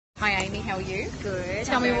Hi Amy, how are you? Good.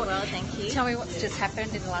 Tell me very what. well, thank you. Tell me what's just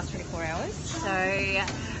happened in the last 24 hours. So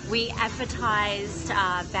we advertised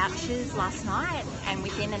vouchers last night, and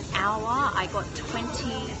within an hour I got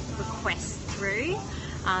 20 requests through.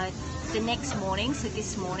 The next morning, so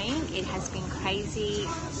this morning, it has been crazy.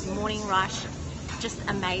 Morning rush, just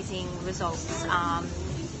amazing results.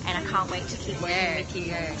 And I can't wait to keep working with you.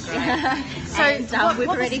 Yeah, great. So And we've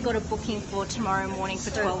already got a booking for tomorrow morning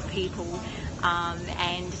for 12 people.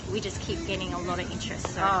 And we just keep getting a lot of interest.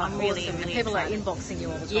 So I'm really, awesome. really People excited. are inboxing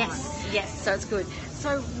you all the time. Yes. So it's good.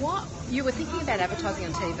 So what you were thinking about advertising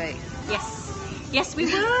on TV? Yes, we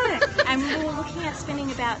were. And we were looking at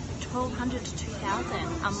spending about $1,200 to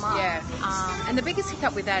 $2,000 a month. Yeah. And the biggest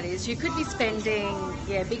hiccup with that is you could be spending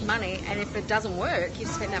big money, and if it doesn't work, you've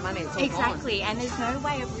spent that money. It's all Exactly. gone. And there's no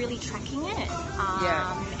way of really tracking it.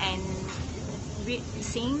 And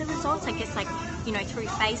seeing the results, I guess, through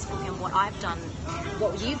Facebook and what I've done,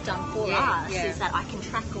 what you've done for us is that I can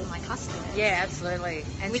track all my customers. Yeah, absolutely.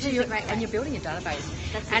 And Which so is you're building a database.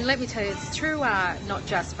 That's and it. let me tell you, it's through not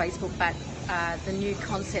just Facebook, but the new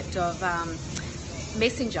concept of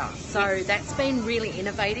Messenger. So that's been really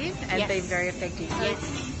innovative and been very effective. So Yes.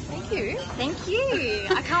 thank you. Thank you.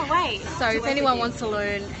 I can't wait. So to if work anyone with you. wants to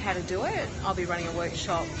learn how to do it, I'll be running a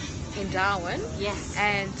workshop in Darwin. Yes.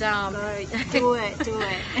 And do it.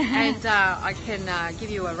 and I can give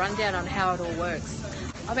you a rundown on how it all works.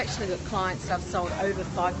 I've actually got clients that I've sold over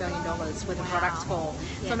 $5 million worth of products for.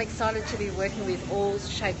 Yeah. So I'm excited to be working with all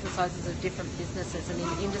shapes and sizes of different businesses and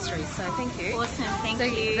industries. So thank you. Awesome. Thank So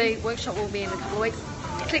you. the workshop will be in a couple of weeks.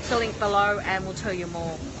 Click the link below and we'll tell you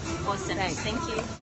more. Awesome. Thanks. Thank you.